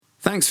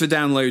Thanks for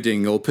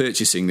downloading or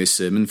purchasing this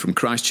sermon from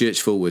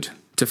Christchurch Forward.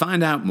 To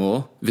find out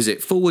more, visit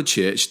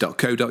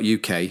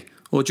forwardchurch.co.uk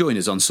or join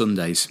us on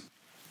Sundays.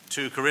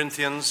 2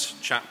 Corinthians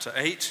chapter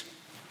 8,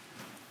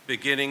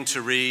 beginning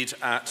to read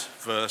at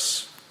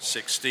verse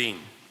 16.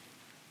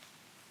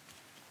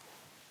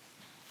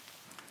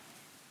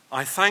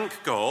 I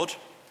thank God,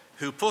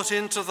 who put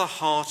into the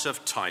heart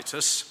of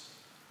Titus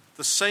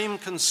the same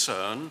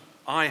concern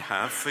I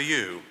have for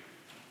you.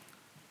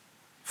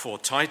 For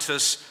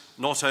Titus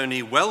not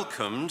only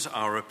welcomed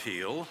our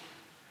appeal,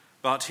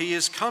 but he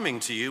is coming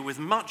to you with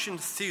much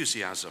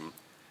enthusiasm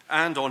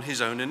and on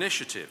his own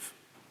initiative.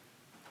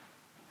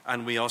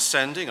 And we are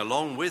sending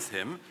along with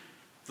him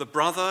the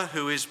brother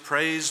who is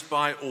praised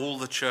by all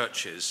the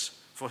churches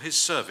for his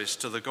service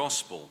to the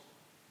gospel.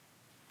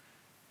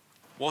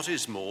 What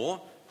is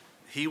more,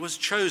 he was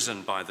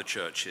chosen by the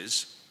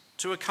churches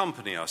to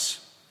accompany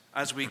us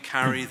as we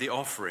carry the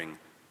offering,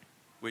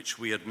 which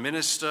we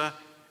administer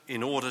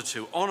in order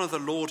to honor the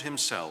Lord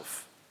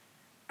himself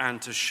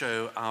and to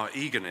show our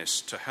eagerness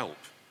to help.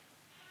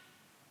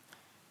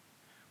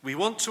 We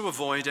want to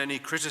avoid any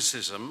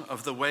criticism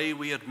of the way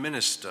we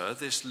administer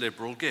this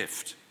liberal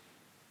gift,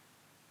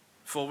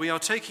 for we are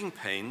taking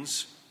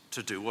pains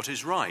to do what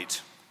is right,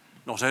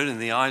 not only in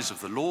the eyes of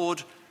the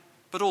Lord,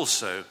 but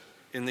also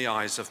in the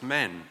eyes of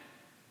men.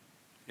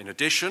 In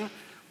addition,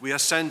 we are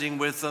sending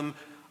with them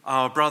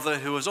our brother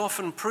who has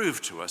often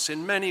proved to us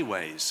in many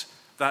ways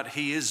that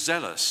he is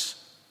zealous,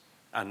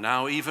 and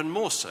now even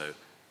more so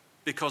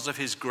because of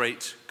his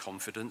great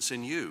confidence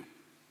in you.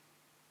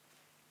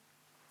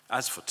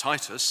 As for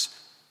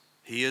Titus,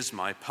 he is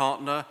my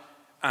partner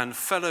and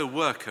fellow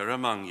worker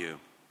among you.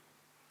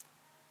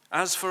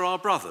 As for our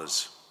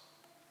brothers,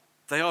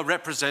 they are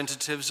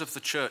representatives of the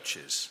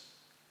churches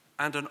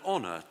and an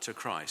honor to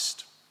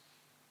Christ.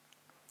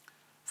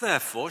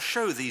 Therefore,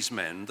 show these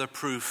men the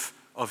proof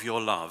of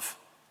your love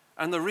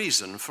and the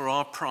reason for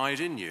our pride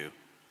in you,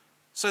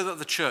 so that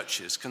the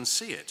churches can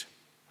see it.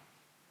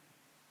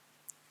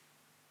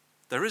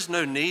 There is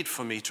no need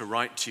for me to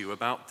write to you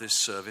about this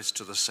service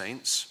to the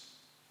saints,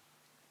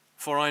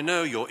 for I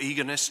know your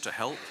eagerness to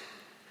help,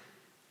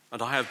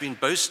 and I have been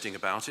boasting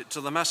about it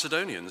to the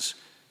Macedonians,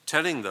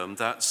 telling them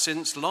that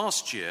since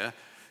last year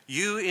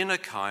you in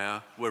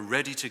Achaia were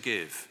ready to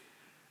give,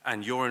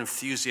 and your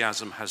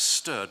enthusiasm has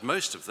stirred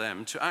most of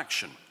them to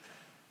action.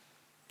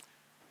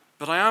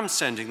 But I am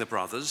sending the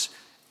brothers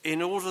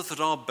in order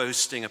that our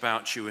boasting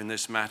about you in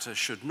this matter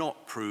should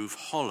not prove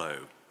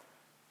hollow,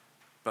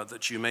 but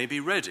that you may be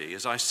ready,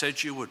 as I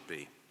said you would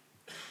be.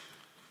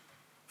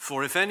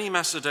 For if any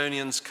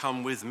Macedonians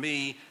come with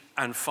me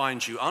and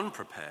find you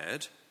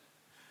unprepared,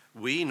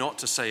 we, not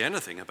to say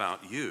anything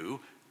about you,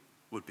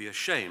 would be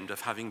ashamed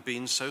of having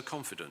been so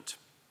confident.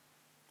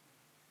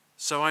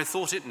 So I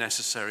thought it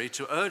necessary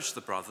to urge the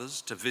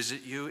brothers to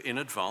visit you in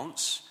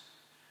advance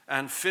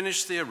and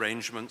finish the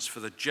arrangements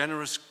for the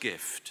generous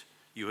gift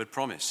you had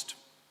promised.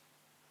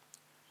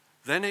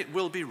 Then it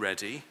will be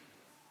ready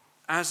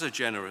as a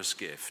generous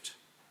gift,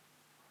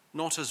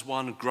 not as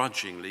one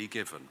grudgingly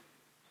given.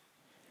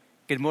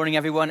 Good morning,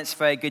 everyone. It's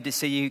very good to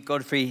see you.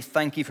 Godfrey,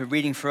 thank you for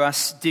reading for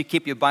us. Do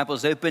keep your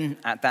Bibles open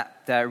at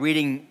that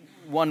reading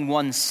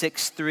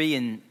 1163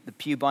 in the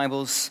Pew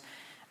Bibles.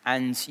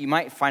 And you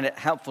might find it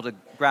helpful to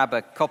grab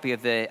a copy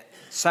of the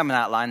sermon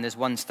outline. There's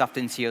one stuffed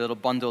into your little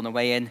bundle on the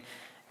way in.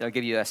 That'll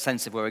give you a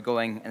sense of where we're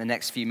going in the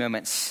next few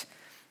moments.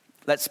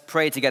 Let's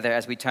pray together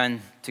as we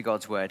turn to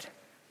God's word.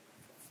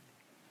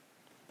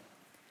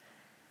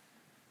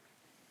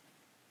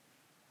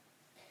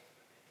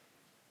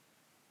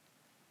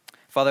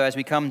 Father, as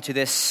we come to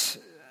this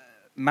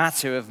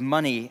matter of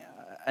money,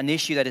 an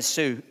issue that is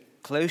so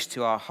close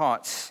to our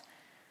hearts,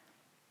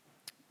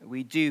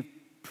 we do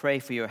pray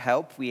for your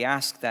help. We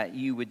ask that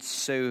you would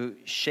so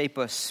shape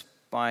us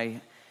by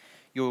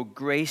your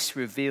grace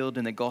revealed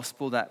in the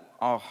gospel that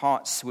our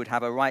hearts would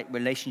have a right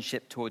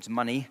relationship towards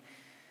money.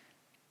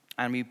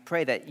 And we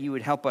pray that you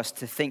would help us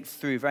to think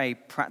through very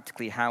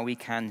practically how we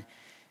can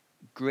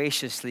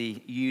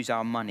graciously use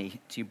our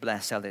money to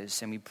bless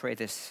others. And we pray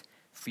this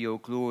for your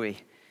glory.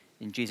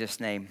 In Jesus'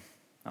 name,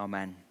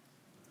 amen.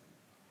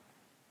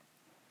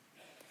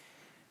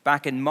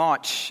 Back in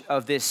March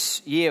of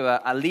this year,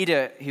 a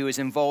leader who was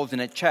involved in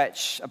a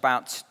church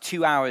about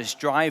 2 hours'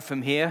 drive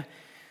from here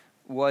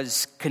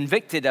was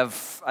convicted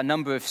of a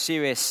number of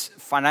serious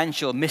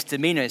financial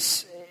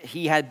misdemeanors.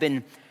 He had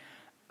been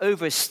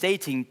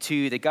overstating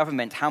to the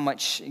government how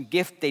much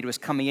gift aid was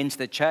coming into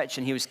the church,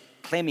 and he was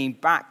claiming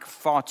back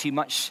far too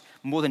much,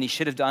 more than he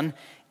should have done,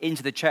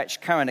 into the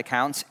church current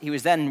account. He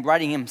was then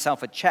writing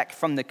himself a check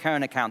from the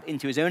current account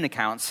into his own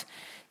account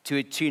to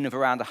a tune of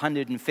around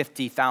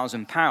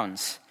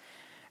 £150,000.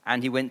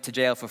 And he went to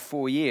jail for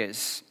 4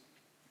 years.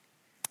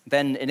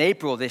 Then in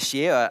April this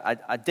year,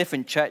 a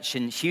different church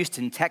in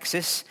Houston,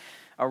 Texas,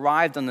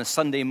 arrived on the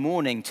Sunday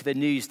morning to the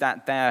news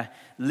that their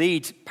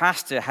lead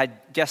pastor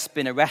had just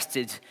been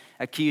arrested,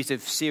 accused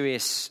of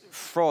serious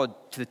fraud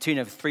to the tune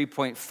of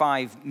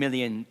 $3.5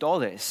 million.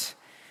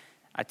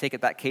 I take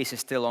it that case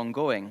is still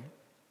ongoing.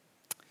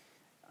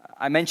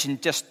 I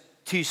mentioned just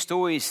two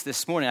stories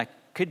this morning. I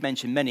could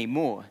mention many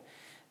more.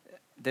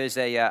 There's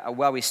a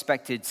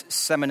well-respected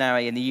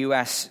seminary in the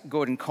US,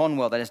 Gordon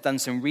Conwell, that has done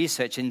some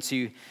research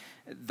into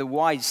the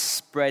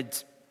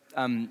widespread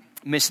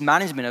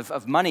mismanagement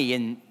of money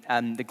in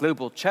the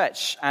global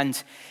church.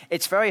 And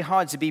it's very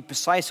hard to be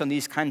precise on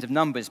these kinds of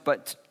numbers,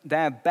 but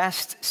their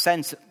best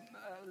sense,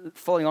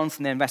 following on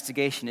from their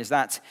investigation, is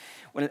that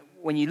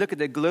when you look at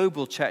the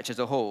global church as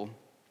a whole,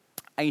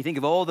 and you think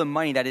of all the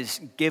money that is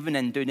given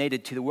and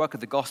donated to the work of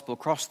the gospel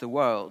across the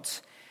world,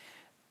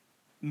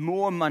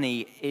 more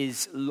money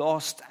is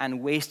lost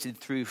and wasted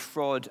through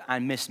fraud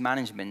and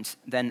mismanagement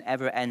than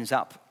ever ends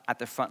up at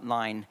the front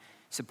line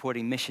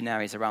supporting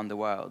missionaries around the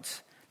world.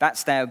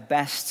 That's their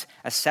best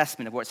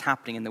assessment of what's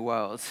happening in the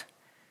world.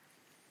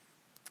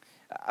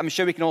 I'm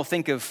sure we can all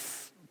think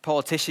of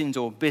politicians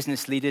or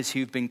business leaders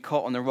who've been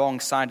caught on the wrong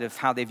side of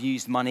how they've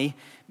used money.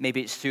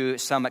 Maybe it's through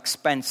some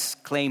expense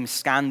claim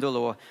scandal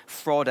or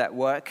fraud at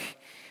work.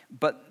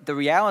 But the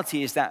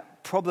reality is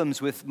that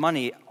problems with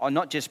money are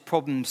not just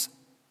problems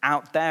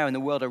out there in the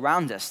world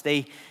around us.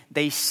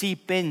 They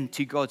seep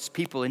into God's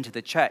people, into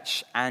the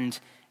church, and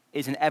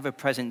is an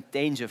ever-present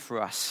danger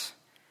for us.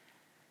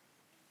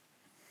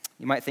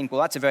 You might think, well,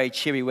 that's a very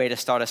cheery way to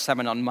start a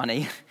sermon on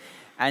money.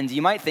 And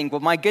you might think,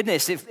 well, my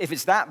goodness, if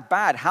it's that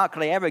bad, how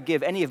could I ever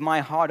give any of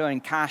my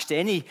hard-earned cash to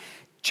any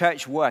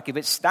church work? If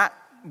it's that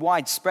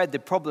widespread, the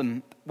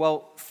problem,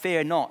 well,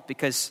 fear not,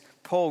 because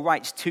Paul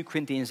writes 2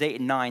 Corinthians 8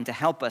 and 9 to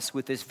help us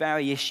with this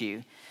very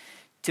issue,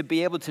 to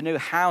be able to know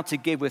how to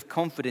give with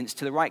confidence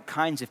to the right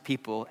kinds of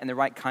people in the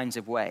right kinds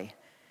of way.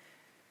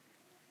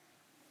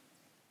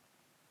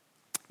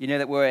 You know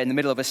that we're in the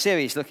middle of a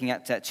series looking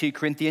at 2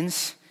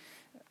 Corinthians.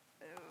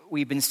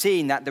 We've been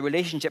seeing that the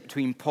relationship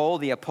between Paul,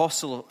 the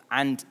apostle,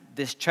 and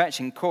this church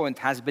in Corinth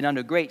has been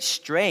under great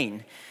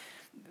strain.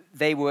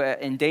 They were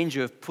in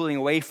danger of pulling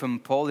away from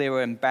Paul. They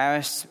were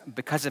embarrassed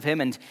because of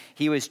him, and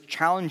he was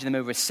challenging them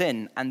over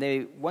sin, and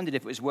they wondered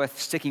if it was worth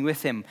sticking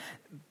with him.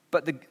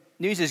 But the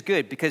news is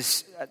good,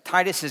 because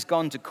Titus has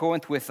gone to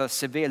Corinth with a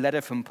severe letter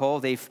from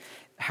Paul. They've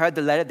heard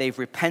the letter, they've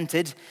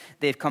repented,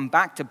 they've come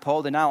back to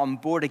Paul, they're now on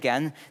board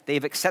again,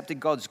 they've accepted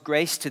God's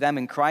grace to them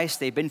in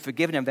Christ, they've been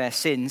forgiven of their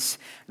sins.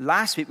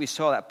 Last week we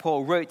saw that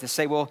Paul wrote to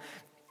say, well,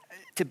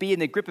 to be in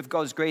the grip of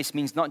God's grace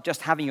means not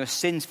just having your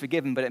sins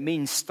forgiven, but it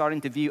means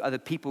starting to view other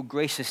people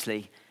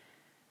graciously,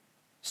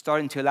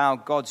 starting to allow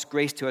God's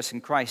grace to us in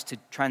Christ to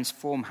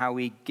transform how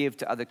we give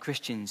to other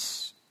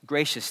Christians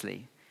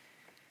graciously.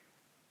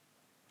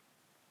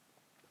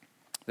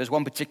 There's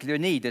one particular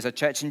need. There's a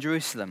church in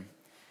Jerusalem.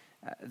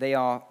 They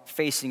are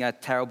facing a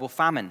terrible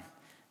famine.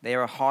 They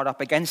are hard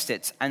up against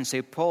it. And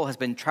so Paul has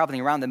been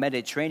traveling around the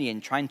Mediterranean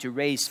trying to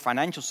raise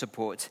financial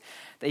support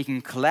that he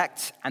can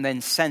collect and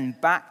then send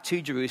back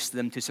to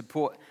Jerusalem to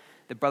support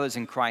the brothers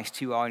in Christ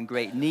who are in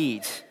great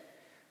need.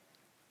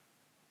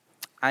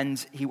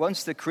 And he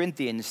wants the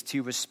Corinthians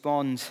to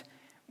respond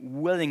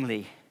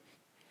willingly,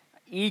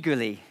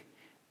 eagerly,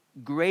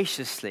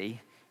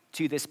 graciously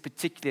to this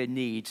particular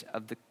need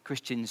of the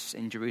Christians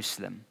in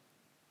Jerusalem.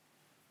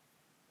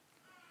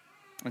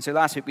 And so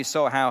last week we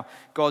saw how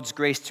God's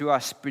grace to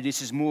us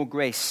produces more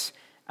grace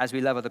as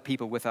we love other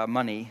people with our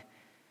money.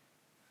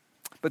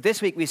 But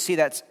this week we see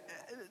that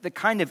the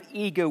kind of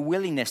eager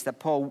willingness that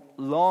Paul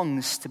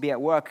longs to be at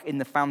work in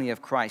the family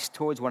of Christ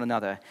towards one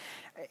another,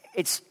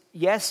 it's,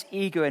 yes,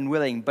 eager and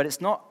willing, but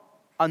it's not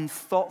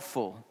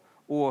unthoughtful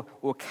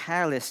or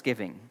careless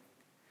giving.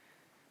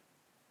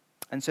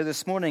 And so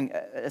this morning,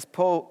 as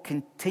Paul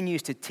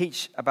continues to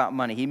teach about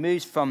money, he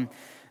moves from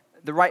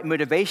the right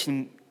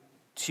motivation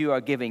to our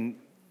giving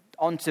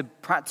onto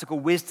practical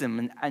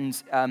wisdom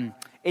and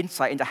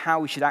insight into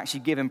how we should actually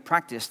give in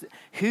practice.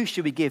 Who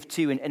should we give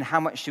to and how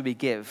much should we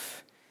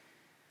give?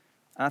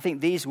 And I think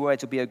these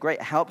words will be a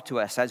great help to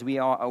us as we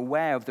are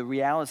aware of the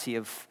reality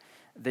of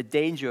the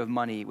danger of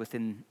money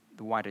within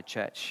the wider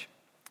church.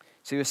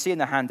 So you'll see in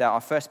the handout,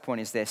 our first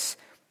point is this.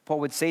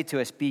 Paul would say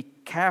to us, be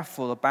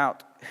careful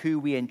about who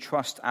we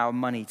entrust our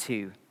money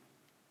to.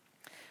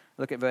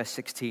 Look at verse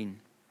 16.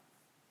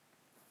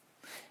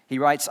 He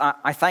writes,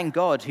 I thank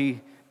God who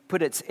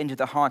put it into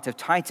the heart of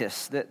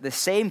Titus, that the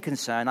same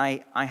concern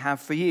I have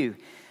for you.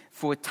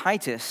 For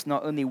Titus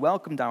not only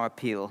welcomed our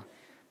appeal,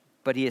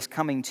 but he is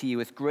coming to you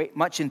with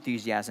much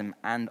enthusiasm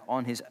and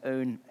on his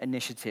own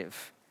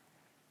initiative.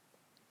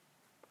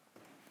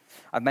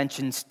 I've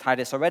mentioned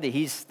Titus already.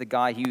 He's the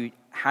guy who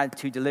had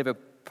to deliver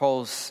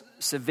Paul's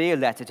severe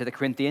letter to the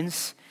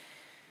Corinthians.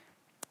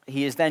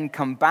 He has then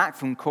come back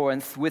from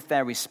Corinth with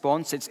their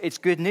response. It's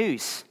good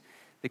news.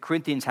 The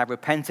Corinthians have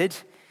repented.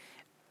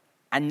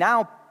 And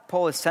now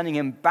Paul is sending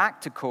him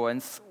back to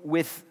Corinth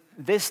with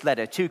this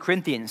letter, 2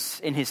 Corinthians,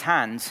 in his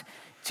hand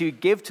to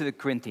give to the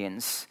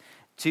Corinthians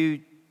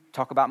to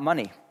talk about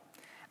money.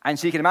 And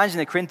so you can imagine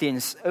the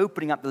Corinthians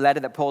opening up the letter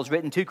that Paul's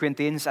written to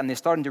Corinthians, and they're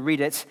starting to read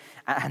it.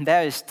 And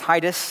there is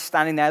Titus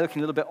standing there looking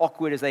a little bit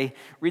awkward as they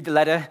read the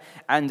letter.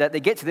 And they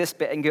get to this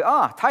bit and go,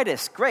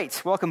 Titus,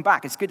 great, welcome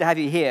back. It's good to have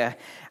you here.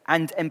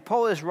 And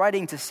Paul is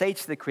writing to say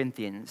to the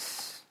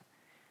Corinthians,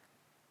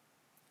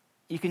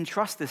 you can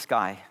trust this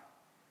guy.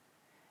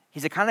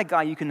 He's the kind of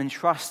guy you can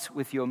entrust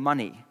with your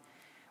money.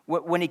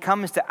 When he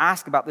comes to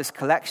ask about this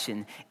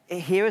collection,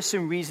 here are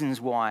some reasons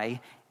why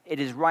it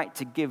is right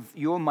to give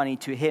your money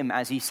to him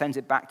as he sends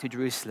it back to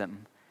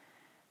Jerusalem.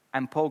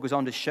 And Paul goes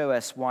on to show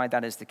us why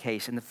that is the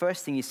case. And the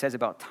first thing he says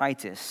about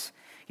Titus,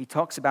 he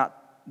talks about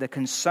the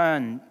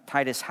concern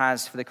Titus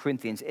has for the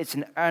Corinthians. It's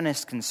an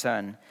earnest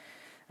concern.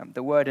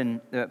 The word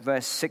in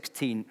verse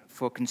 16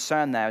 for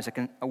concern there is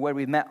a word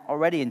we've met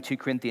already in 2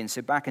 Corinthians.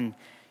 So back in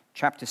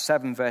chapter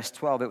 7, verse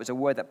 12, it was a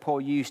word that Paul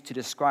used to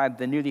describe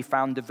the newly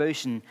found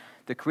devotion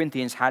the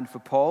Corinthians had for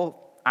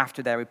Paul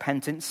after their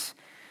repentance.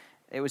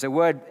 It was a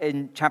word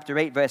in chapter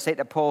 8, verse 8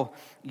 that Paul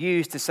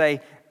used to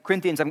say,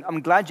 Corinthians,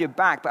 I'm glad you're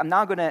back, but I'm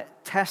now going to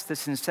test the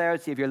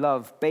sincerity of your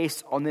love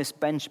based on this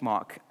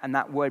benchmark. And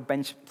that word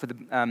for the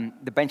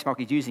benchmark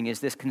he's using is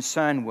this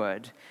concern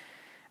word.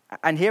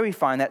 And here we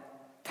find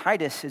that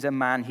Titus is a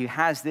man who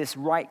has this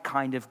right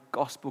kind of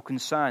gospel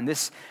concern.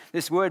 This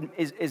word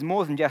is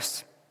more than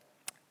just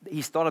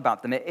he's thought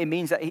about them. It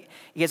means that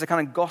he has a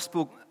kind of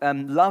gospel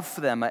love for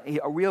them,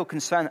 a real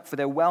concern for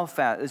their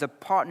welfare. There's a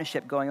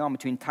partnership going on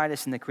between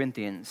Titus and the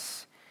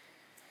Corinthians.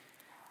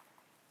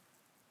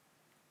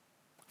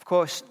 Of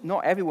course,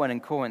 not everyone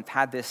in Corinth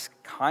had this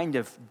kind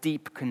of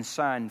deep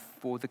concern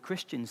for the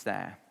Christians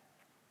there.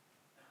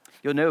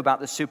 You'll know about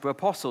the super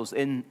apostles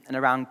in and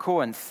around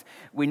Corinth.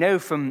 We know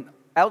from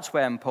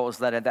elsewhere in Paul's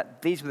letter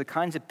that these were the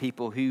kinds of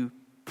people who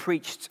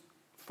preached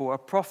for a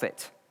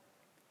profit.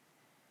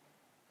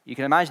 You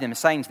can imagine him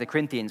saying to the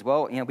Corinthians,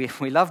 well,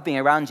 we love being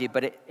around you,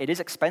 but it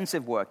is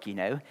expensive work,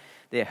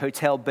 the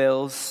hotel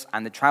bills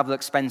and the travel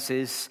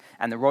expenses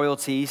and the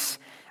royalties.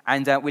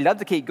 And we love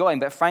to keep going,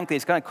 but frankly,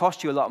 it's going to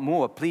cost you a lot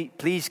more.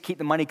 Please keep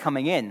the money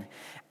coming in.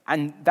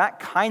 And that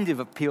kind of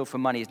appeal for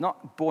money is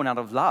not born out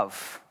of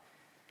love.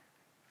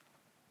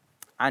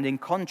 And in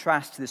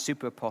contrast to the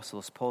super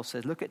apostles, Paul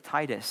says, look at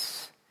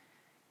Titus.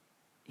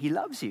 He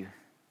loves you.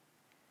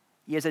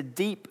 He has a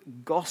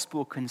deep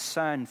gospel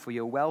concern for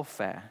your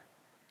welfare.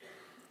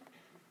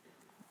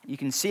 You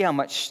can see how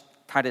much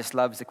Titus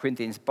loves the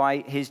Corinthians by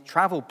his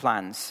travel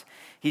plans.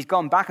 He's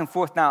gone back and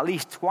forth now at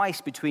least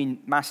twice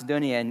between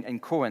Macedonia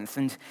and Corinth.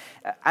 And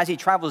as he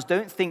travels,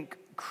 don't think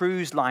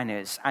cruise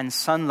liners and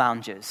sun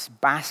loungers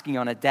basking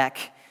on a deck.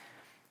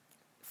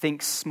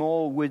 Think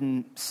small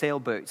wooden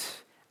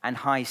sailboats and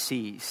high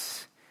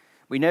seas.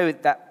 We know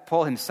that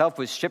Paul himself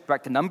was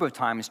shipwrecked a number of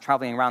times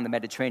traveling around the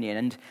Mediterranean.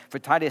 And for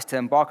Titus to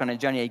embark on a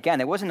journey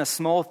again, it wasn't a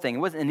small thing. It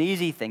wasn't an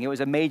easy thing. It was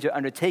a major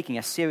undertaking,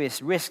 a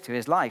serious risk to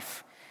his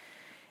life.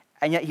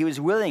 And yet he was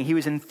willing, he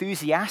was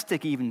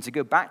enthusiastic even to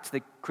go back to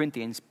the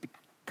Corinthians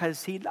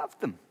because he loved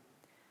them.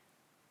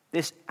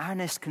 This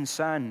earnest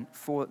concern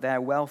for their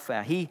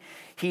welfare. He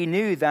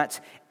knew that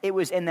it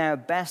was in their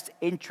best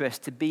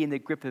interest to be in the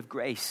grip of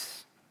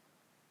grace,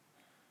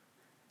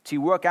 to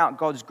work out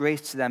God's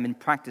grace to them in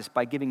practice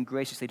by giving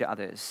graciously to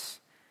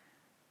others.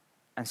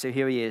 And so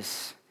here he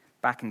is,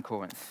 back in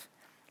Corinth.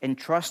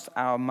 Entrust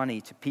our money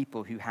to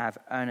people who have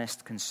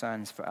earnest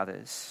concerns for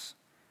others.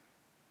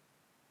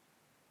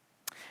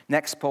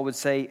 Next, Paul would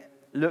say,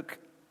 look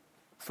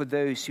for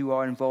those who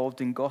are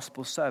involved in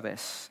gospel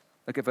service.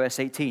 Look at verse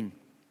 18.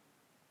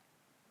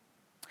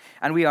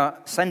 And we are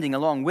sending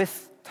along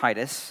with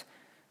Titus,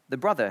 the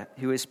brother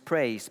who is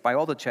praised by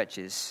all the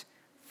churches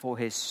for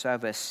his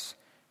service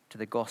to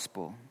the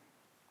gospel.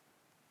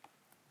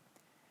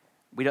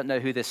 We don't know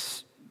who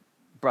this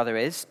brother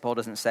is, Paul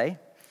doesn't say,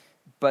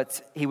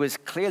 but he was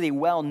clearly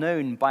well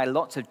known by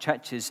lots of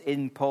churches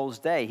in Paul's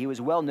day. He was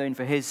well known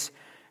for his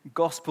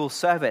gospel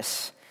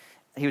service.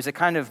 He was the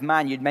kind of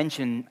man you'd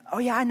mention, oh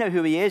yeah, I know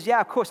who he is. Yeah,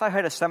 of course, I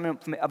heard a sermon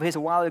of his a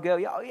while ago.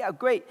 Yeah,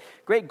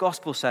 great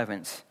gospel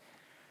servant.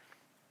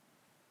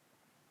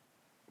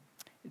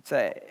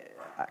 I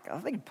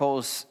think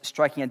Paul's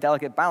striking a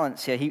delicate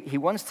balance here. He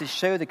wants to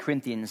show the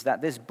Corinthians that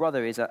this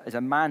brother is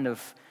a man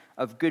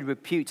of good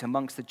repute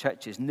amongst the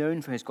churches,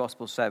 known for his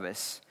gospel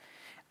service.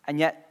 And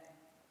yet,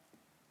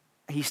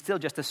 he's still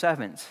just a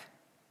servant.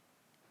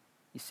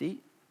 You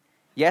see?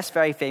 Yes,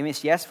 very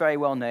famous. Yes, very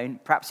well known.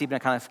 Perhaps even a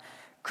kind of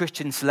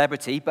Christian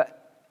celebrity,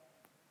 but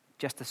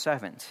just a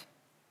servant.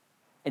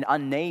 An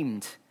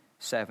unnamed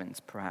servant,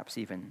 perhaps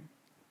even.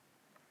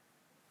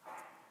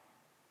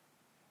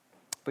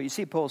 But you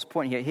see Paul's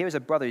point here. Here is a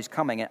brother who's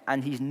coming,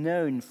 and he's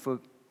known for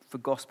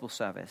gospel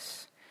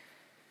service.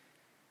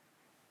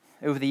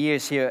 Over the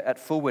years here at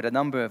Fullwood, a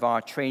number of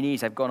our trainees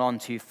have gone on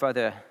to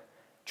further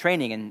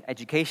training and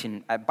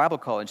education at Bible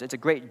College. It's a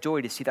great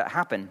joy to see that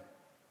happen.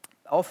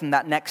 Often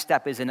that next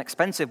step is an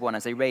expensive one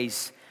as they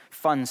raise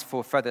funds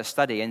for further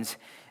study, and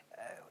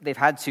they've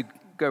had to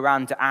go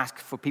around to ask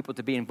for people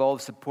to be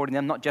involved, supporting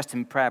them, not just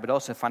in prayer, but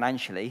also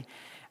financially.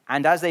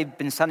 And as they've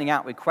been sending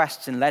out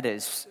requests and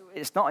letters,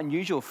 it's not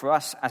unusual for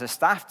us as a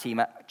staff team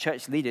at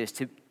church leaders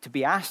to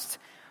be asked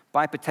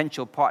by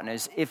potential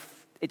partners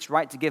if it's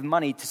right to give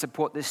money to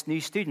support this new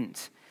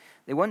student.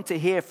 They want to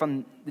hear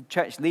from the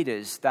church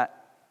leaders that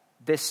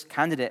this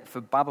candidate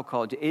for Bible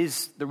College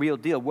is the real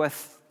deal,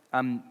 worth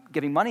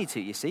giving money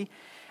to, you see.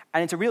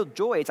 And it's a real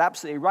joy. It's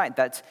absolutely right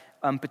that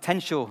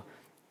potential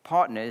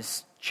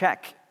partners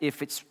check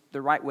if it's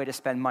the right way to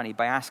spend money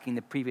by asking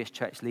the previous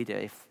church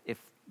leader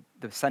if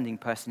the sending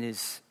person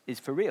is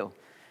for real.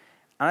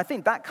 And I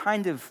think that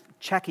kind of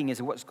checking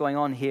is what's going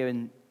on here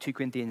in 2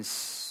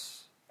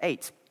 Corinthians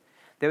 8.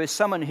 There is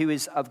someone who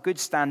is of good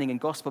standing in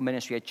gospel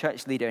ministry, a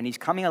church leader, and he's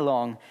coming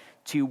along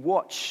to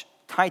watch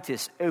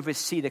Titus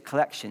oversee the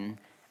collection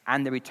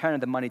and the return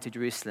of the money to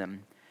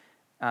Jerusalem.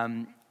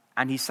 And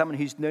he's someone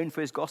who's known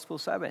for his gospel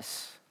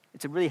service.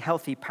 It's a really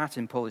healthy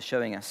pattern Paul is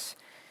showing us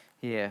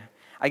here.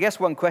 I guess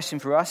one question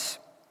for us,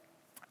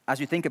 as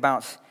we think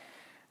about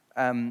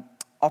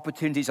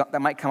opportunities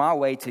that might come our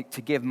way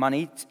to give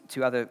money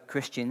to other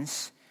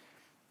Christians,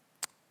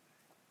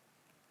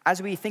 as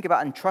we think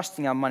about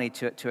entrusting our money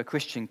to a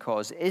Christian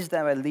cause, is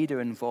there a leader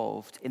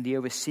involved in the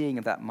overseeing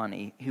of that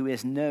money who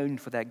is known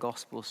for their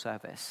gospel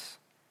service?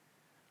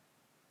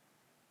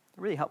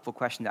 A really helpful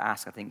question to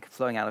ask, I think,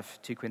 flowing out of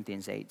 2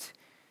 Corinthians 8.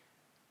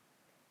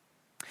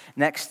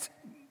 Next,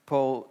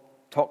 Paul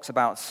talks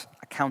about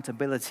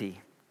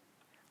accountability.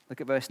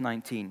 Look at verse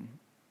 19.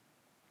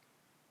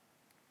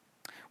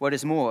 What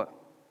is more,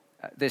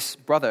 this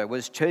brother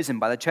was chosen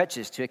by the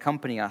churches to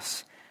accompany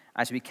us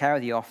as we carry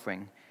the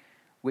offering,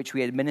 which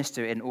we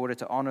administer in order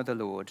to honor the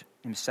Lord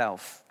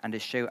himself and to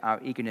show our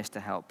eagerness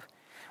to help.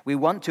 We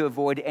want to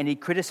avoid any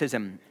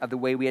criticism of the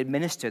way we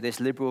administer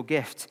this liberal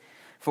gift,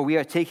 for we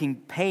are taking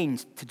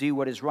pains to do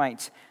what is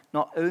right,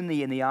 not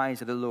only in the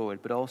eyes of the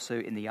Lord, but also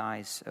in the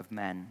eyes of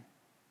men.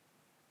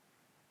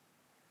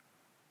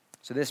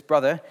 So this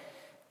brother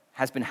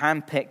has been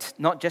handpicked,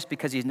 not just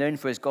because he's known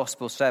for his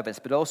gospel service,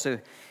 but also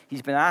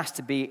he's been asked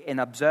to be an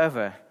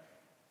observer,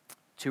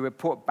 to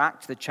report back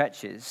to the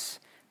churches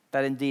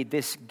that indeed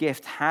this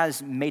gift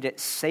has made it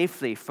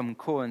safely from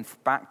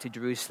Corinth back to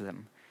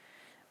Jerusalem.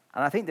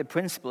 And I think the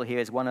principle here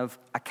is one of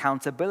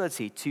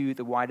accountability to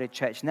the wider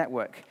church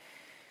network.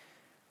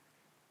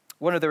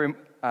 One of the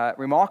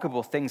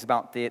remarkable things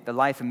about the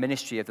life and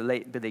ministry of the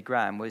late Billy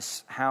Graham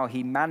was how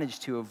he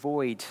managed to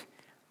avoid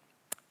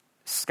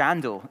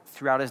scandal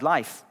throughout his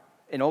life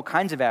in all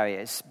kinds of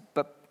areas,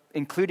 but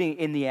including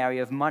in the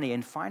area of money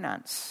and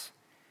finance.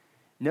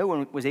 No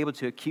one was able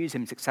to accuse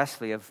him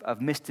successfully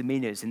of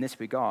misdemeanors in this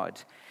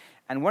regard.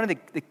 And one of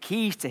the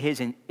keys to his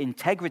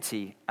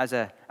integrity as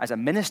a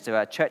minister,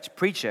 a church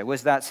preacher,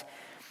 was that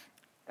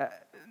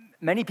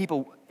many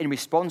people, in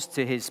response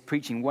to his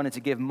preaching, wanted to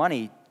give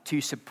money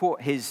to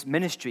support his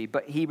ministry,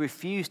 but he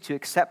refused to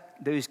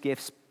accept those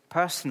gifts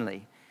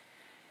personally.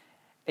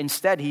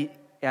 Instead, he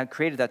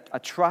created a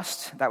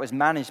trust that was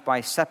managed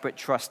by separate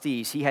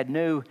trustees. He had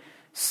no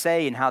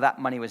say in how that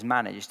money was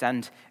managed,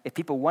 and if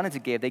people wanted to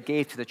give, they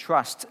gave to the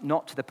trust,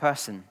 not to the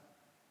person.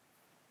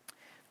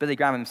 Billy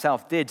Graham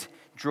himself did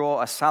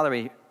draw a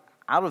salary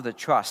out of the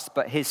trust,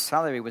 but his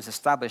salary was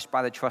established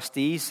by the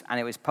trustees, and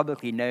it was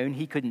publicly known.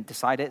 He couldn't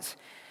decide it,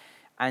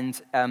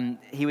 and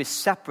he was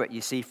separate,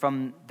 you see,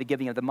 from the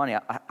giving of the money,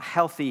 a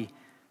healthy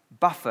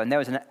buffer, and there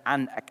was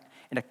an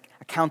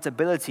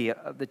accountability.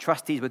 The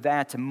trustees were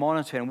there to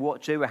monitor and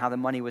watch over how the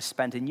money was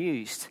spent and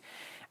used.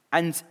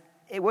 And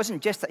it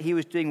wasn't just that he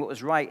was doing what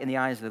was right in the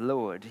eyes of the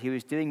Lord. He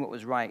was doing what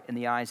was right in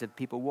the eyes of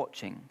people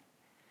watching.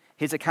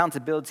 His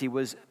accountability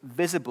was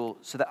visible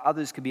so that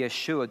others could be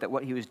assured that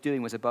what he was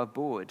doing was above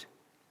board.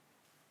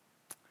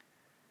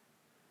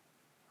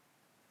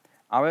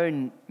 Our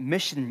own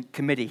mission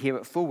committee here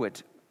at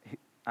Forward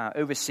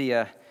oversee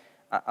a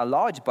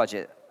large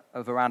budget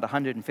of around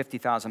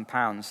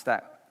 £150,000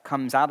 that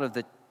comes out of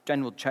the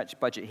general church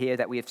budget here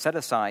that we have set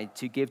aside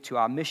to give to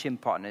our mission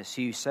partners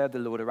who serve the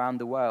Lord around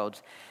the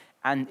world.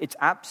 And it's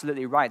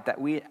absolutely right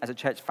that we as a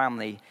church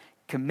family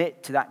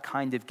commit to that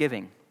kind of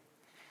giving.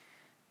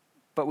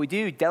 But we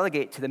do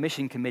delegate to the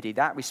mission committee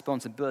that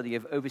responsibility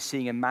of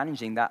overseeing and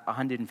managing that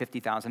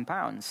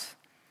 £150,000.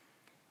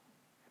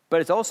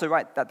 But it's also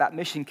right that that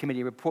mission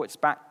committee reports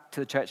back to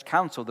the church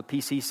council, the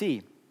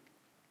PCC,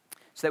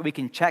 so that we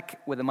can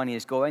check where the money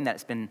is going, that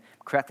it's been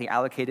correctly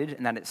allocated,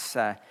 and that it's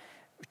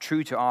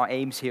true to our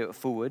aims here at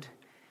Forward.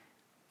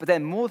 But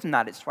then more than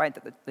that, it's right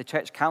that the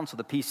church council,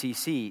 the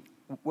PCC,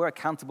 we're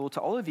accountable to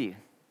all of you.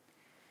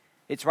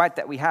 It's right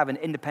that we have an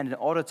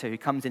independent auditor who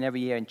comes in every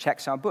year and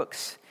checks our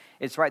books.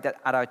 It's right that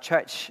at our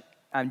church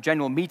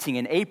general meeting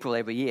in April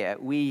every year,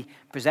 we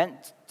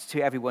present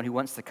to everyone who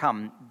wants to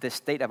come the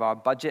state of our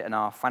budget and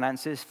our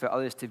finances for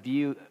others to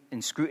view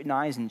and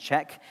scrutinize and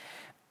check.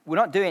 We're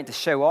not doing it to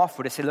show off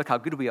or to say, look how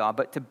good we are,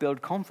 but to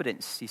build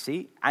confidence, you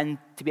see, and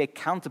to be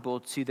accountable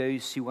to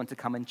those who want to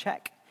come and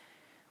check.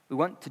 We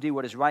want to do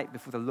what is right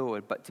before the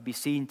Lord, but to be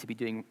seen to be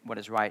doing what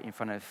is right in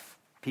front of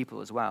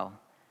people as well.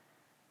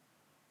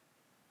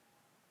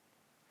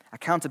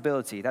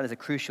 Accountability, that is a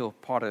crucial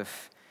part of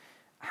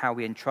how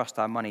we entrust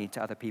our money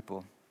to other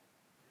people.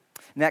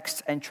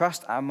 Next,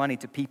 entrust our money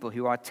to people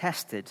who are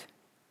tested.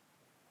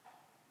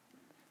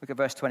 Look at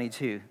verse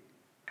 22.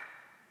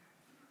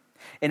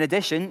 In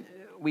addition,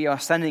 we are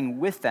sending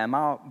with them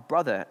our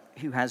brother,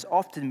 who has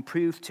often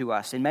proved to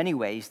us in many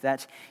ways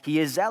that he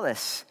is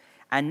zealous,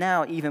 and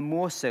now even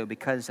more so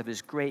because of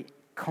his great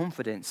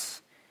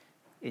confidence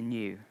in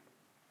you.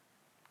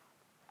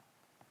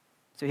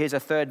 So here's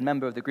a third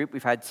member of the group.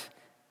 We've had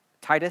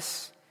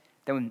Titus,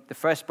 then the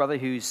first brother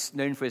who's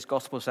known for his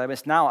gospel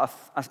service, now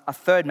a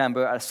third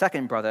member, a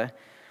second brother.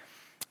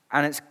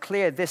 And it's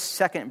clear this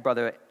second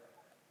brother,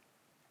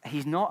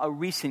 he's not a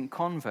recent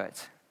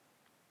convert.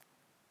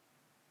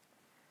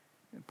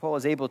 Paul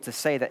is able to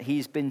say that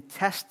he's been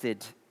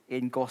tested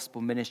in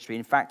gospel ministry.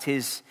 In fact,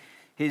 his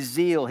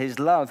zeal, his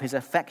love, his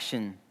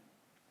affection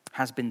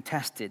has been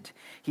tested.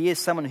 He is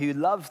someone who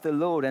loves the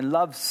Lord and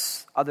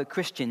loves other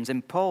Christians.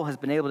 And Paul has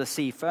been able to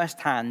see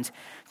firsthand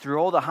through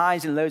all the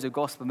highs and lows of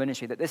gospel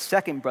ministry that this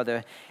second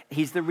brother,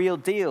 he's the real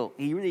deal.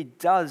 He really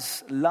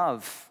does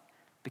love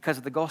because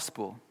of the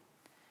gospel.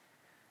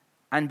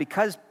 And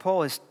because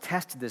Paul has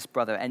tested this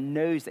brother and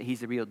knows that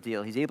he's the real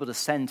deal, he's able to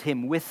send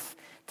him with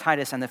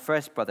Titus and the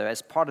first brother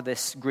as part of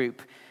this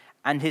group,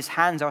 and his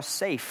hands are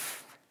safe.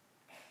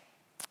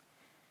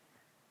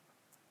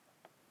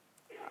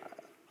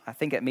 I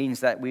think it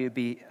means that we would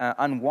be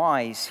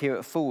unwise here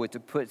at Forward to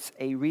put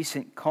a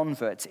recent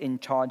convert in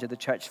charge of the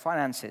church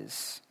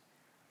finances,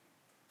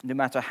 no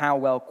matter how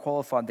well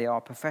qualified they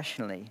are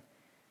professionally.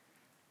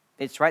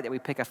 It's right that we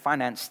pick a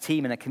finance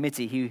team and a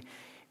committee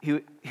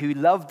who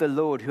love the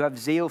Lord, who have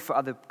zeal for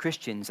other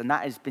Christians, and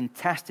that has been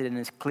tested and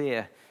is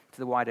clear to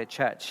the wider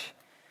church.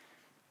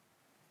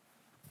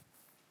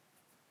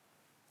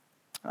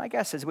 And I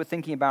guess as we're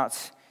thinking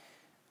about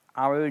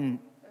our own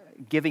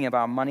giving of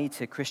our money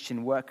to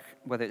Christian work,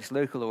 whether it's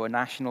local or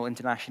national,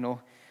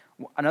 international,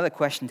 another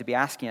question to be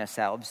asking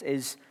ourselves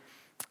is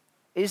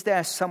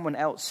there someone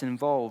else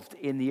involved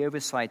in the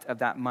oversight of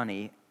that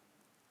money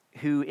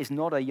who is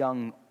not a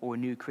young or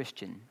new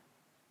Christian?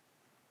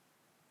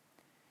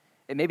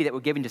 It may be that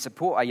we're giving to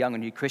support a young or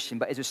new Christian,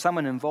 but is there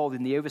someone involved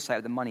in the oversight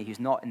of the money who's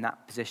not in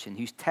that position,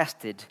 who's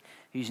tested,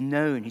 who's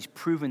known, who's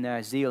proven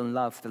their zeal and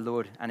love for the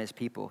Lord and his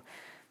people?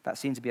 That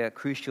seems to be a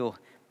crucial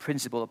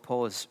principle that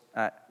Paul is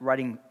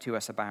writing to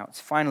us about.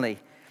 Finally,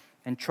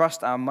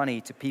 entrust our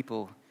money to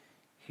people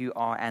who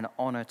are an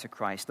honor to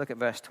Christ. Look at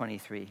verse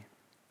 23.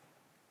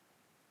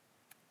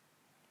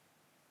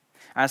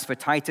 As for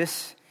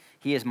Titus,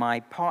 he is my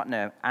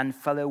partner and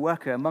fellow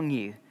worker among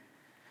you.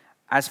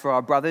 As for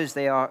our brothers,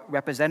 they are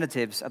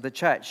representatives of the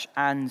church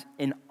and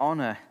in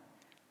honor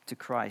to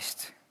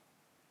Christ.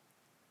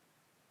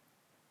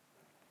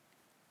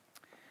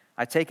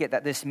 I take it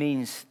that this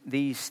means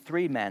these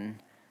three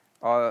men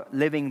are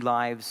living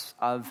lives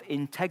of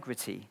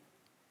integrity.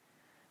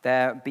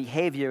 Their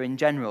behavior in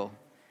general,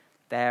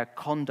 their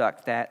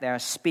conduct, their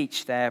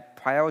speech, their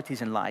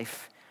priorities in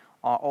life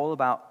are all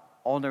about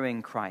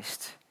honoring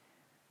Christ,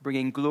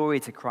 bringing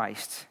glory to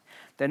Christ.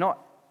 They're not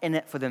in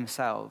it for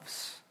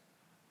themselves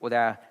or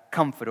their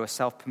comfort or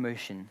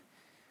self-promotion.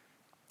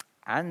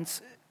 And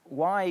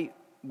why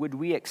would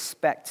we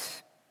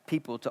expect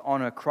people to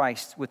honor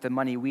Christ with the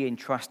money we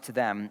entrust to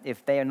them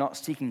if they are not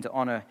seeking to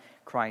honor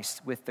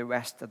Christ with the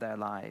rest of their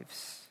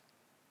lives?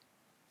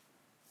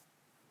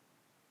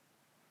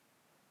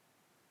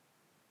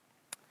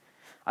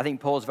 I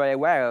think Paul's very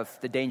aware of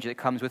the danger that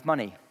comes with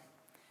money.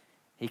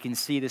 He can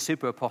see the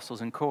super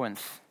apostles in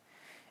Corinth.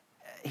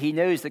 He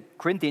knows that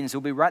Corinthians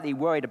will be rightly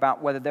worried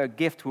about whether their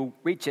gift will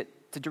reach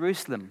it to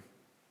Jerusalem.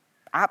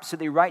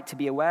 Absolutely right to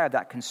be aware of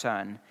that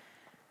concern.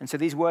 And so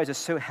these words are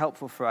so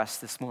helpful for us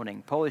this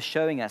morning. Paul is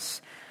showing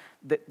us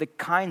the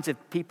kinds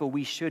of people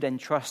we should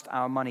entrust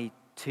our money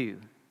to.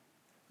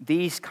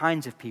 These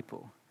kinds of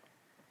people.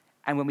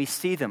 And when we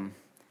see them,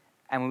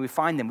 and when we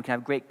find them, we can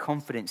have great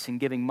confidence in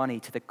giving money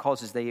to the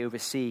causes they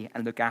oversee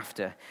and look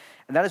after.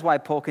 And that is why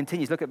Paul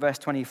continues. Look at verse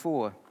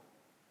 24.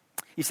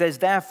 He says,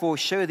 therefore,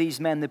 show these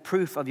men the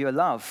proof of your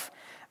love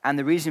and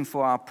the reason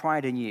for our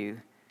pride in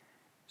you,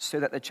 so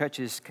that the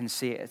churches can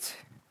see it.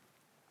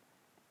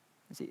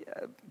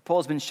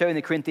 Paul's been showing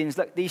the Corinthians,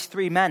 look, these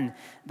three men,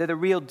 they're the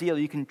real deal.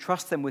 You can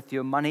trust them with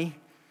your money.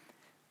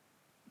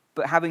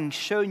 But having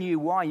shown you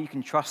why you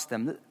can trust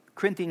them,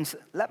 Corinthians,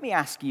 let me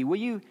ask you, will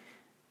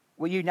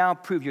you now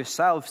prove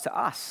yourselves to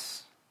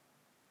us?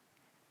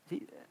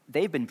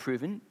 They've been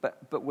proven,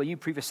 but will you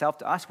prove yourself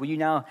to us? Will you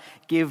now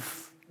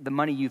give the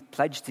money you've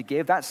pledged to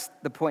give? That's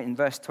the point in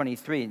verse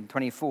 23 and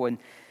 24.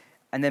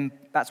 And then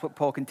that's what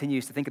Paul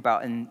continues to think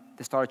about in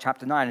the start of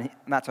chapter 9. And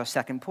that's our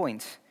second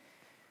point.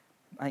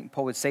 I think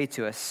Paul would say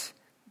to us,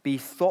 be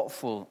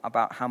thoughtful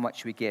about how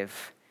much we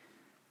give.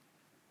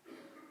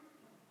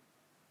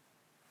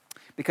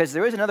 Because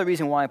there is another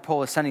reason why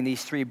Paul is sending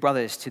these three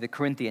brothers to the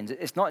Corinthians.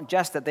 It's not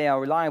just that they are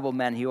reliable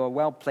men who are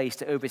well placed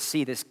to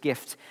oversee this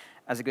gift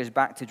as it goes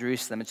back to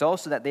Jerusalem. It's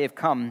also that they have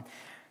come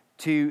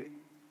to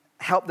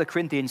help the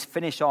Corinthians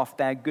finish off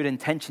their good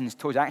intentions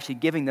towards actually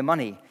giving the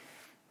money.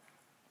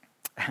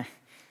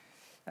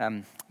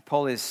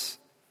 Paul is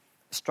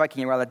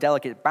striking a rather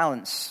delicate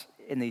balance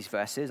in these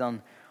verses.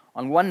 On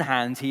one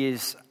hand, he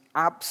is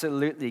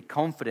absolutely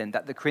confident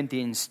that the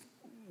Corinthians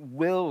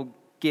will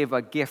give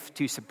a gift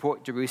to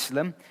support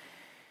Jerusalem.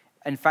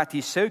 In fact,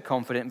 he's so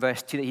confident in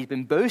verse 2 that he's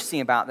been boasting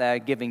about their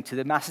giving to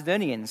the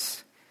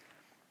Macedonians.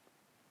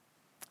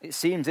 It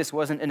seems this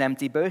wasn't an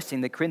empty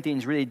boasting. The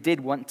Corinthians really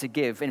did want to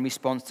give in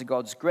response to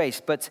God's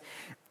grace. But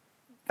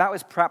that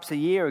was perhaps a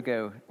year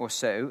ago or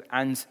so,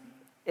 and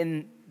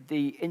in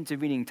the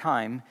intervening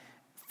time,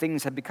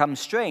 things had become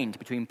strained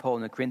between Paul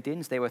and the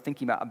Corinthians. They were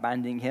thinking about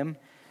abandoning him.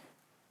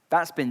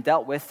 That's been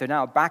dealt with. They're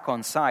now back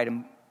on side,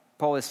 and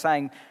Paul is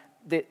saying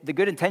the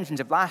good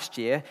intentions of last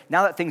year,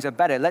 now that things are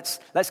better, let's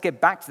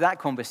get back to that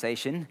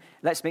conversation.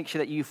 Let's make sure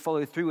that you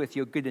follow through with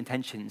your good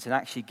intentions and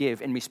actually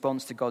give in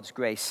response to God's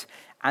grace.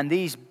 And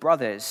these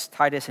brothers,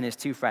 Titus and his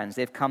two friends,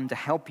 they've come to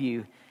help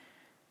you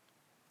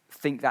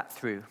think that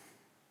through.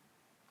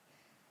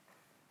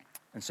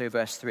 And so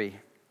verse 3.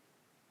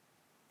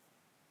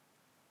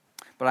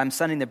 But I'm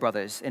sending the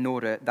brothers in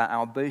order that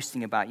our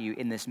boasting about you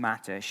in this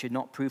matter should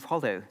not prove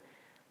hollow,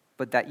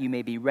 but that you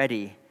may be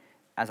ready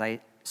as I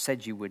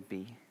said you would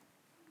be.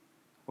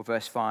 Or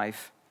verse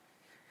 5.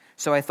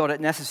 So I thought it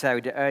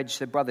necessary to urge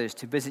the brothers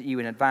to visit you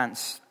in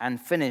advance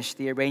and finish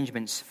the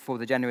arrangements for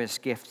the generous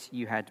gift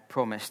you had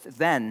promised.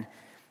 Then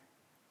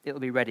it will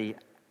be ready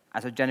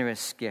as a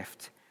generous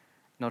gift,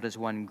 not as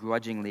one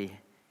grudgingly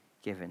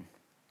given.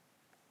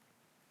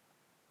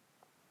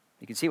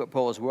 You can see what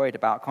Paul is worried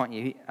about, can't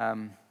you?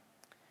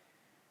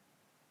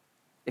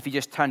 If he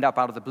just turned up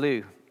out of the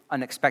blue,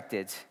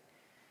 unexpected,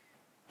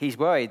 he's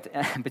worried,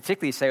 and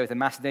particularly so if the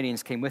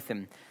Macedonians came with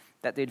him,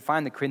 that they'd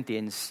find the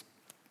Corinthians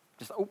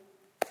just,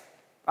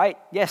 right,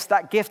 yes,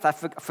 that gift, I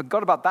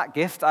forgot about that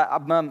gift.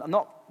 I'm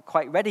not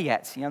quite ready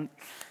yet.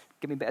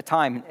 Give me a bit of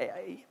time.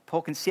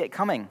 Paul can see it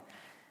coming.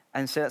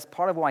 And so that's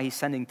part of why he's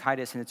sending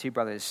Titus and the two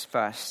brothers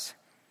first,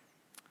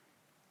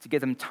 to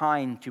give them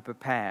time to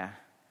prepare.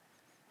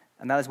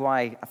 And that is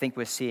why I think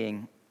we're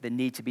seeing the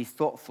need to be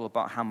thoughtful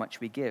about how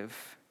much we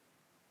give.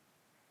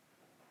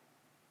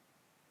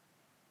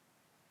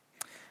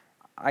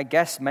 I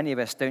guess many of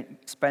us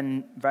don't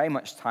spend very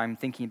much time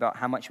thinking about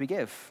how much we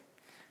give.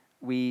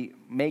 We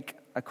make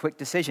a quick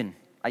decision,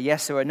 a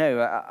yes or a no,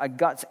 a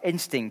gut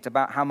instinct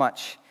about how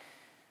much.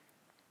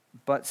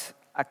 But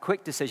a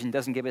quick decision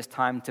doesn't give us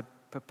time to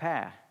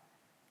prepare,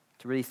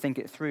 to really think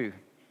it through.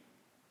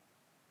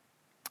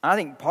 I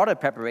think part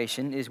of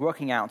preparation is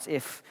working out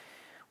if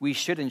we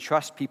should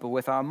entrust people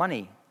with our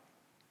money.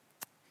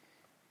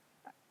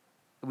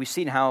 We've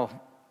seen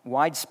how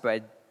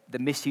widespread the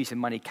misuse of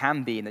money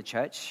can be in the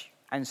church.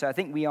 And so I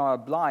think we are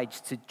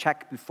obliged to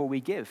check before we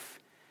give,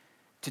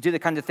 to do the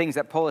kind of things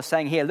that Paul is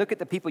saying here. Look at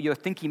the people you're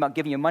thinking about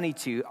giving your money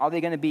to. Are they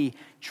going to be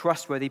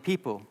trustworthy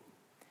people?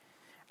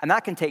 And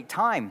that can take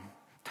time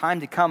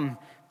to come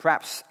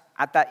perhaps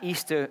at that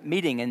Easter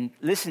meeting and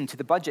listen to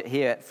the budget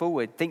here at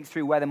Forward, think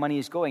through where the money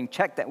is going,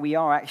 check that we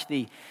are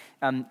actually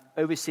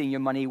overseeing your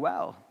money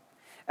well.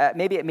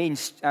 Maybe it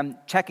means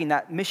checking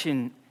that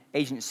mission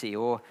agency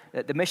or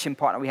the mission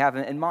partner we have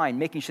in mind,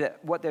 making sure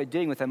that what they're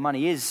doing with their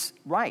money is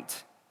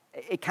right.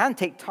 It can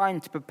take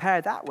time to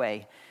prepare that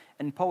way,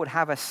 and Paul would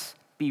have us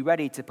be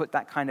ready to put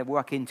that kind of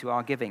work into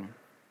our giving.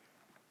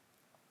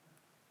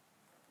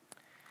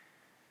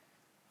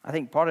 I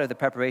think part of the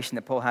preparation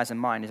that Paul has in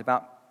mind is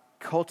about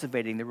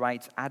cultivating the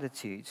right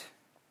attitude.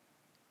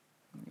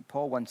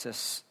 Paul wants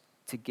us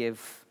to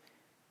give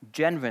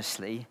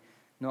generously,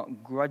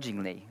 not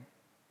grudgingly.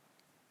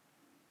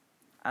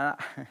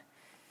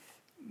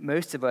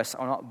 Most of us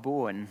are not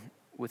born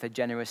with a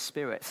generous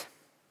spirit.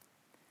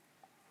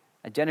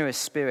 A generous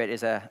spirit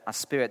is a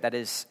spirit that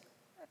is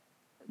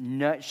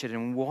nurtured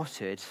and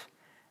watered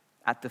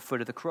at the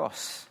foot of the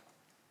cross.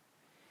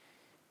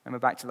 Remember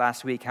back to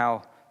last week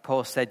how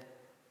Paul said,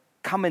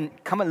 Come and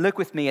look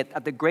with me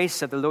at the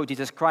grace of the Lord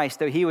Jesus Christ.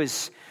 Though he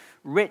was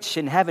rich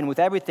in heaven with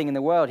everything in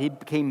the world, he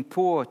became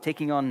poor,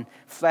 taking on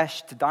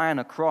flesh to die on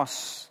a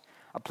cross,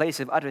 a place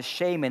of utter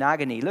shame and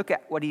agony. Look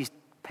at what he's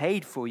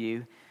paid for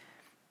you,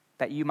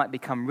 that you might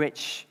become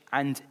rich.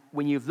 And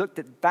when you've looked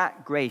at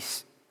that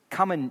grace,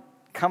 come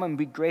and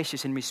be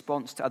gracious in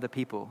response to other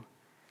people.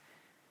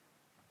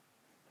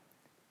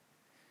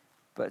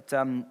 But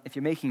if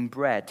you're making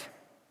bread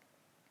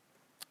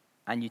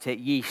and you take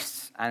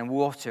yeast and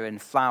water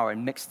and flour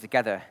and mix it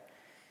together,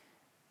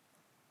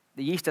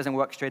 the yeast doesn't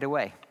work straight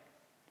away.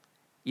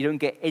 You don't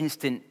get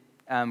instant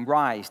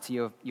rise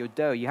to your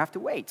dough. You have to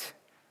wait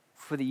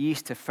for the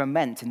yeast to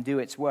ferment and do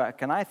its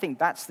work. And I think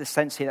that's the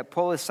sense here that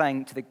Paul is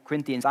saying to the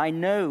Corinthians. I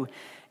know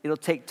it'll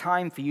take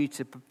time for you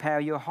to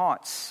prepare your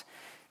hearts,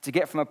 to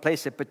get from a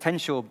place of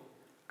potential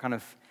kind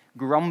of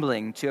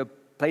grumbling to a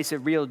place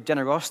of real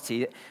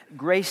generosity.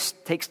 Grace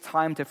takes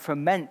time to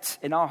ferment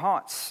in our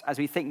hearts as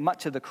we think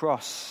much of the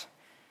cross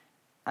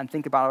and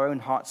think about our own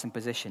hearts and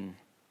position.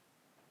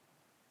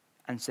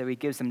 And so he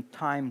gives them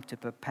time to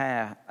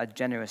prepare a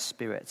generous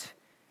spirit.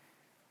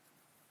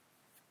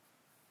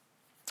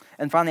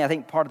 And finally, I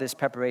think part of this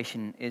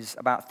preparation is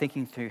about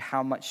thinking through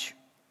how much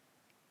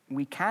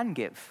we can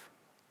give.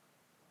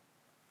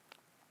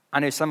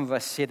 I know some of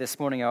us here this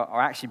morning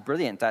are actually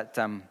brilliant at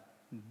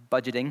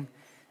budgeting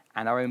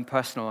and our own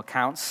personal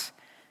accounts,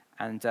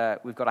 and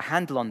we've got a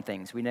handle on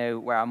things. We know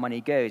where our money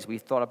goes.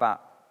 We've thought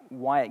about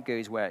why it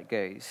goes where it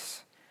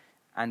goes,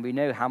 and we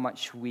know how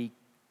much we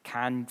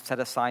can set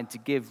aside to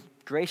give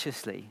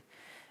graciously.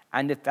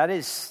 And if that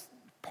is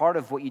part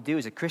of what you do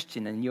as a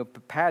Christian and you're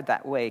prepared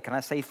that way, can I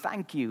say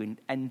thank you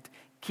and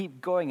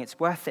keep going. It's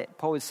worth it.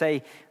 Paul would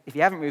say, if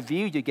you haven't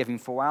reviewed your giving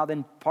for a while,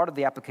 then part of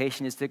the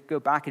application is to go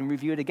back and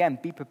review it again.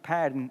 Be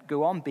prepared and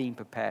go on being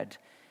prepared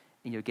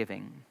in your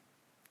giving.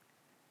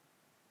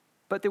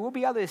 But there will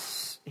be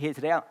others here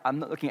today. I'm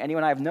not looking at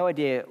anyone. I have no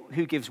idea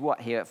who gives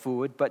what here at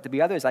Forward, but there'll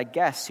be others, I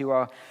guess, who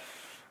are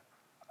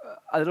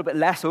a little bit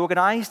less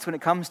organized when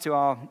it comes to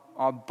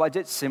our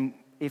budgets. And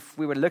if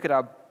we were to look at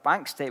our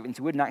bank statements,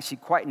 we wouldn't actually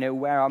quite know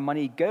where our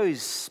money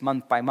goes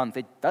month by month.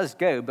 It does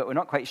go, but we're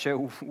not quite sure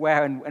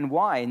where and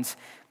why. And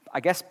I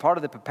guess part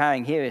of the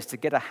preparing here is to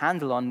get a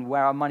handle on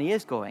where our money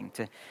is going,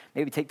 to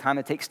maybe take time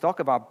to take stock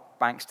of our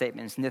bank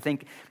statements and to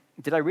think,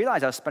 did I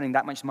realize I was spending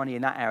that much money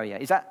in that area?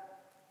 Is that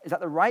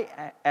the right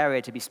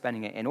area to be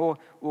spending it in? Or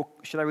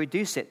should I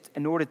reduce it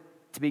in order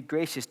to be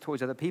gracious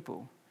towards other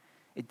people?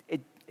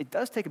 It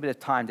does take a bit of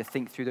time to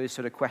think through those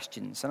sort of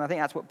questions. And I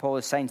think that's what Paul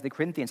is saying to the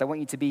Corinthians. I want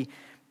you to be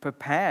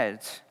prepared.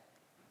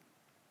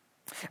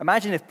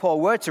 Imagine if Paul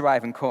were to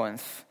arrive in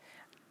Corinth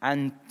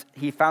and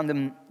he found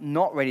them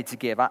not ready to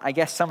give. I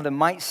guess some of them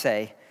might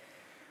say,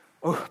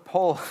 oh,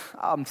 Paul,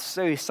 I'm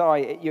so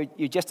sorry.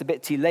 You're just a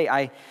bit too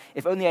late.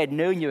 If only I'd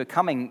known you were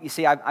coming. You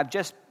see, I've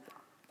just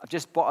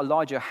bought a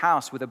larger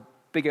house with a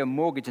bigger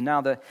mortgage, and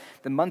now the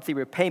monthly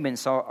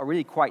repayments are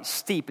really quite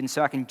steep, and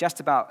so I can just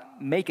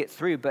about make it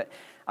through, but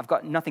I've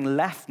got nothing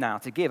left now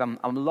to give. I'm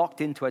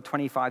locked into a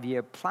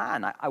 25-year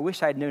plan. I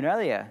wish I had known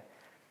earlier.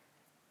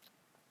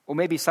 Or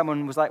maybe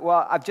someone was like,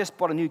 well, I've just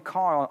bought a new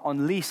car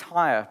on lease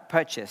hire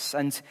purchase,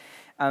 and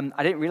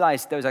I didn't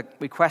realize there was a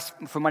request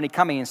for money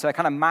coming, and so I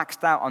kind of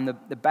maxed out on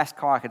the best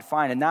car I could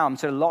find, and now I'm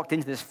sort of locked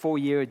into this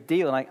 4-year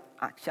deal, and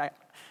I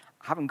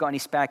haven't got any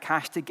spare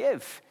cash to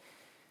give.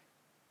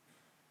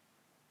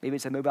 Maybe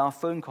it's a mobile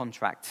phone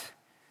contract,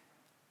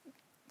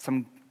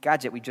 some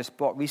gadget we just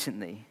bought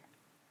recently.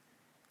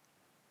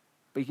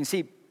 But you can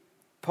see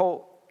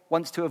Paul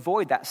wants to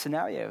avoid that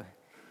scenario.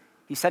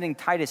 He's sending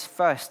Titus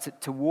first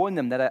to warn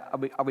them that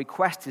a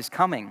request is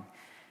coming.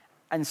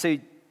 And so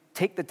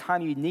take the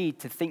time you need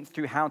to think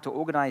through how to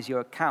organize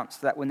your accounts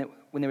so that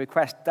when the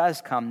request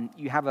does come,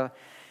 you have a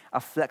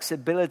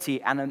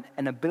flexibility and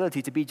an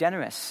ability to be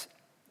generous.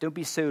 Don't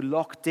be so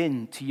locked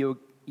in to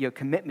your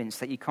commitments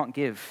that you can't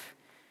give.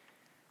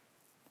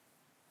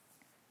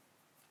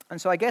 And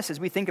so I guess as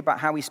we think about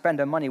how we spend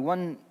our money,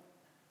 one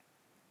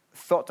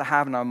thought to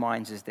have in our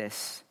minds is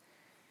this.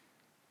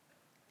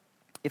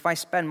 If I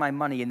spend my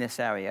money in this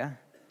area,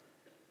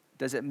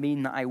 does it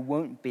mean that I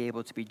won't be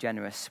able to be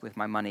generous with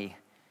my money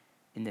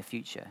in the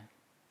future?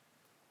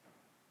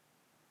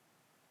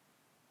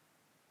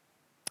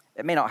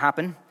 It may not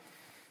happen.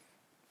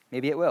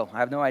 Maybe it will. I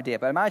have no idea.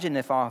 But imagine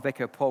if our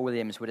vicar, Paul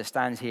Williams, were to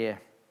stand here,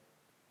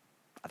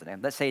 I don't know,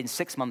 let's say in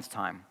 6 months'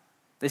 time.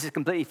 This is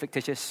completely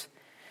fictitious.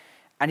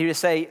 And he would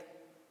say,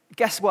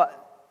 guess what?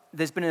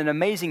 There's been an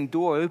amazing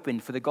door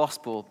opened for the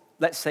gospel,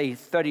 let's say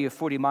 30 or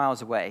 40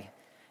 miles away.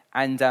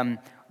 And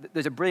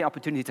there's a brilliant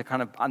opportunity to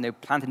kind of,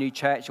 plant a new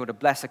church or to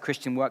bless a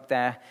Christian work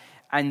there.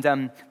 And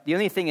the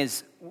only thing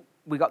is,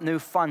 we got no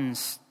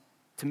funds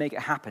to make it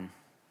happen.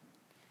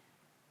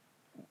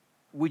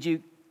 Would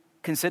you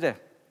consider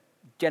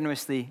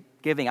generously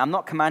giving? I'm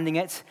not commanding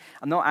it.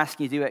 I'm not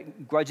asking you to do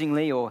it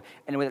grudgingly or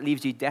in a way that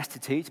leaves you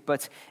destitute.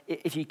 But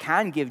if you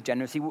can give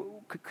generously,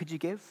 could you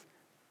give?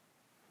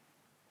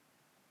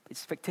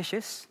 It's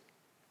fictitious.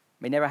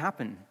 May never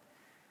happen.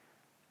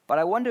 But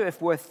I wonder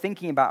if we're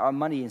thinking about our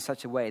money in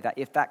such a way that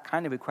if that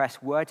kind of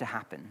request were to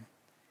happen,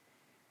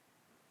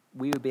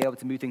 we would be able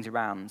to move things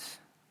around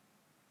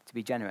to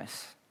be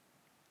generous.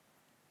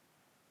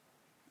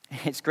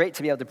 It's great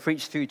to be able to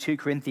preach through 2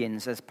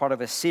 Corinthians as part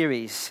of a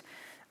series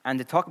and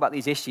to talk about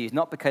these issues,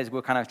 not because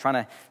we're kind of trying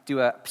to do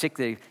a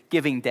particular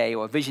giving day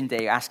or vision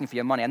day asking for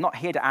your money. I'm not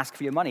here to ask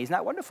for your money. Isn't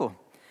that wonderful?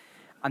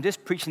 I'm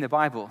just preaching the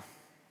Bible.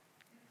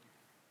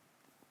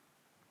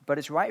 But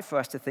it's right for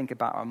us to think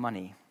about our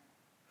money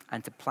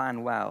and to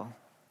plan well.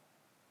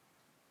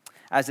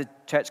 As the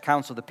church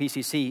council, the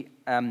PCC,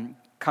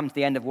 come to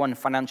the end of one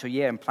financial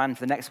year and plan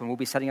for the next one, we'll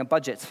be setting a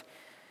budget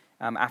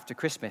after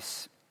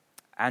Christmas.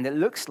 And it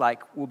looks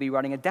like we'll be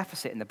running a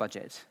deficit in the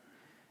budget.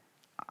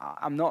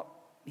 I'm not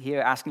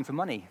here asking for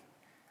money.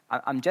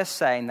 I'm just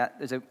saying that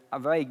there's a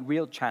very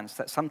real chance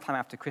that sometime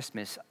after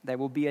Christmas there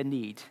will be a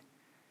need.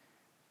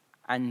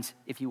 And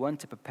if you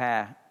want to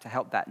prepare to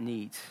help that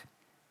need,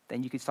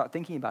 then you could start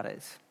thinking about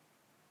it.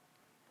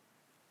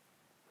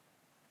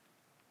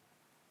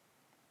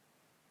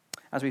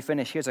 As we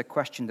finish, here's a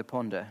question to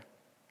ponder.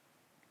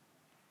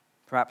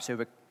 Perhaps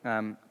over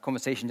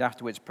conversations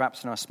afterwards,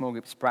 perhaps in our small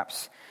groups,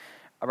 perhaps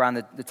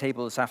around the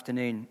table this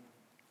afternoon.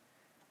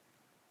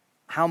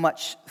 How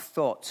much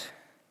thought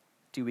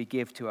do we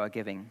give to our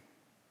giving?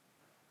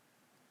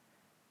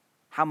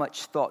 How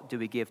much thought do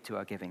we give to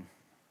our giving?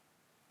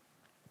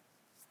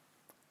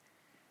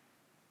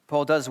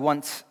 Paul does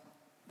want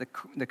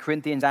the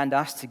Corinthians and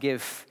us to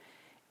give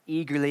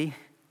eagerly,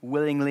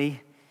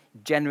 willingly,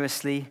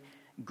 generously,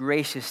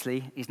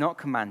 graciously. He's not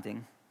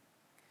commanding.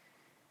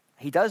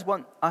 He does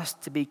want us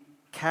to be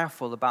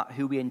careful about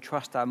who we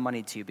entrust our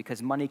money to,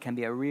 because money can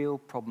be a real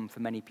problem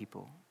for many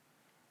people.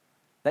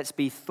 Let's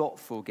be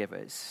thoughtful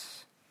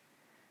givers,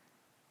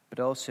 but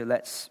also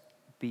let's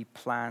be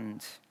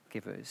planned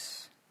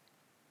givers.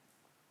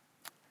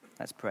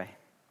 Let's pray.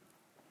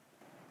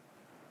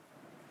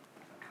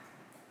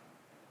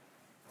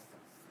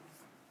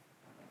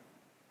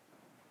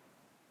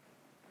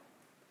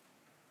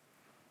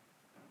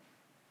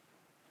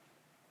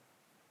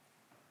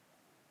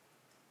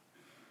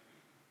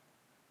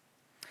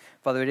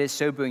 Father, it is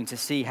sobering to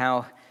see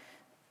how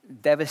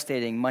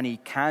devastating money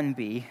can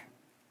be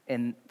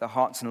in the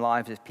hearts and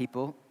lives of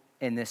people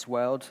in this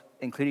world,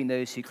 including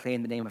those who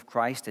claim the name of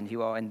Christ and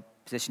who are in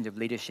positions of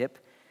leadership.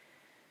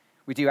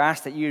 We do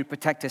ask that you would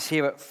protect us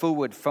here at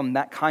Fulwood from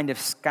that kind of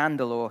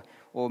scandal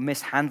or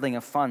mishandling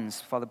of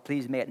funds. Father,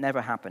 please may it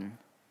never happen.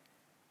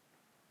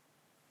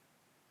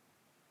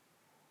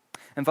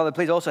 And Father,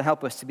 please also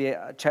help us to be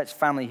a church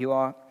family who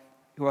are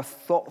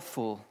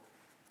thoughtful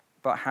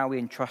about how we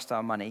entrust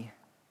our money.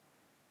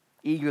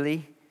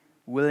 Eagerly,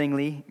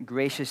 willingly,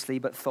 graciously,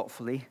 but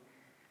thoughtfully.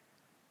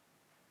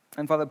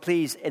 And Father,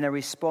 please, in a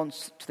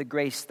response to the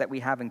grace that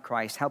we have in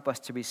Christ, help us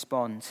to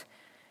respond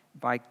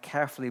by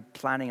carefully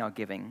planning our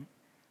giving,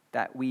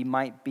 that we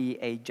might be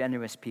a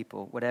generous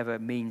people, whatever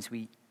means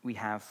we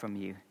have from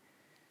you.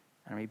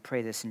 And we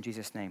pray this in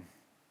Jesus' name.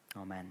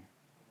 Amen.